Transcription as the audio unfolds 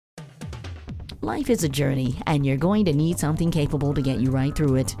Life is a journey, and you're going to need something capable to get you right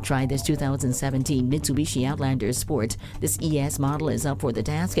through it. Try this 2017 Mitsubishi Outlander Sport. This ES model is up for the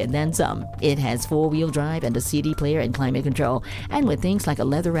task and then some. It has four-wheel drive and a CD player and climate control, and with things like a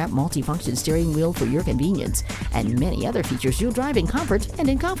leather-wrapped multifunction steering wheel for your convenience, and many other features, you'll drive in comfort and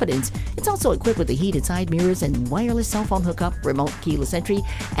in confidence. It's also equipped with the heated side mirrors and wireless cell phone hookup, remote keyless entry,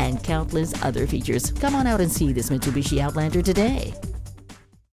 and countless other features. Come on out and see this Mitsubishi Outlander today.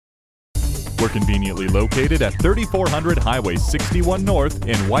 We're conveniently located at 3400 Highway 61 North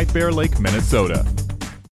in White Bear Lake, Minnesota.